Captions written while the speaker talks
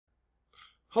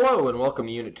Hello and welcome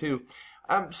to Unit 2.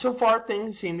 So far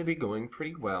things seem to be going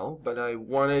pretty well, but I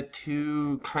wanted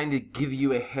to kind of give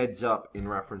you a heads up in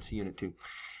reference to Unit 2.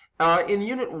 In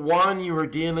Unit 1 you were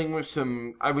dealing with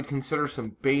some, I would consider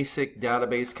some basic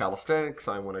database calisthenics.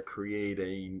 I want to create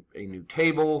a new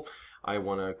table. I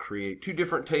want to create two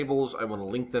different tables. I want to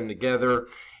link them together.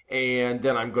 And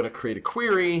then I'm going to create a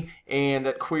query, and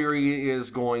that query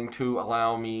is going to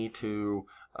allow me to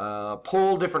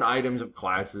pull different items of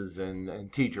classes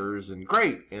and teachers, and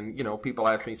great. And, you know, people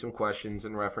ask me some questions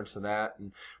in reference to that,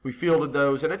 and we fielded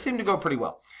those, and it seemed to go pretty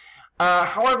well.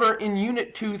 However, in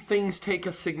Unit 2, things take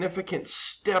a significant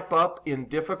step up in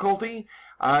difficulty.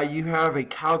 You have a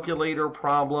calculator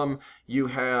problem, you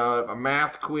have a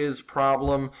math quiz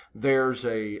problem, there's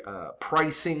a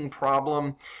pricing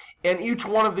problem, and each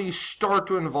one of these start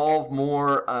to involve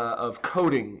more of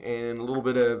coding and a little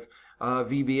bit of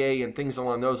VBA and things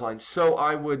along those lines. So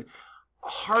I would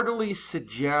heartily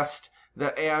suggest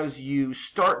that as you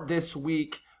start this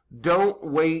week, don't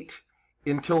wait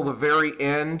until the very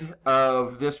end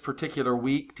of this particular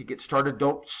week to get started.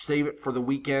 Don't save it for the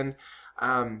weekend.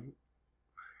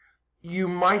 You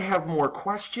might have more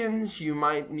questions, you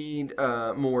might need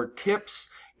more tips,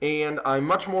 and I'm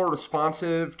much more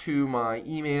responsive to my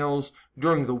emails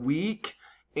during the week,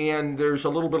 and there's a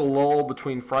little bit of lull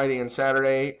between Friday and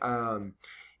Saturday, and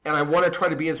I want to try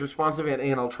to be as responsive,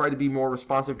 and I'll try to be more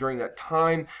responsive during that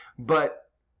time, but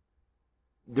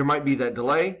there might be that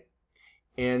delay,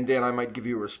 and then I might give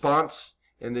you a response,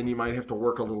 and then you might have to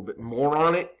work a little bit more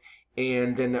on it,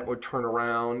 and then that would turn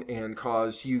around and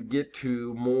cause you get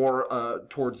to more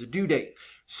towards the due date.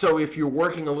 So if you're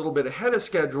working a little bit ahead of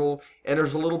schedule and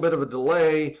there's a little bit of a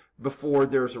delay before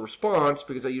there's a response,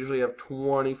 because I usually have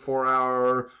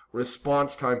 24-hour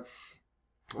response time,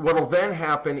 what will then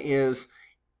happen is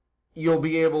you'll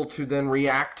be able to then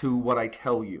react to what I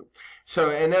tell you.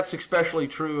 So, and that's especially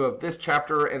true of this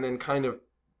chapter and then kind of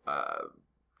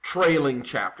trailing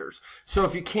chapters. So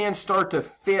if you can start to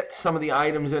fit some of the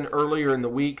items in earlier in the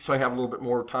week, so I have a little bit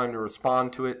more time to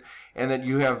respond to it, and that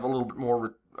you have a little bit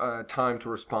more time to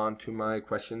respond to my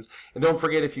questions. And don't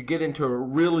forget, if you get into a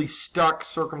really stuck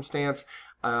circumstance,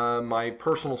 my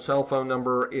personal cell phone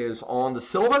number is on the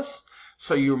syllabus,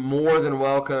 so you're more than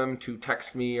welcome to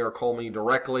text me or call me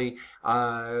directly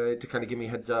to kind of give me a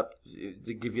heads up,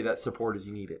 to give you that support as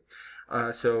you need it.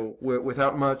 So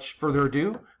without much further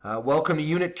ado, welcome to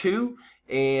Unit 2,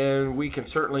 and we can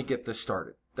certainly get this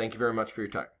started. Thank you very much for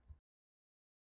your time.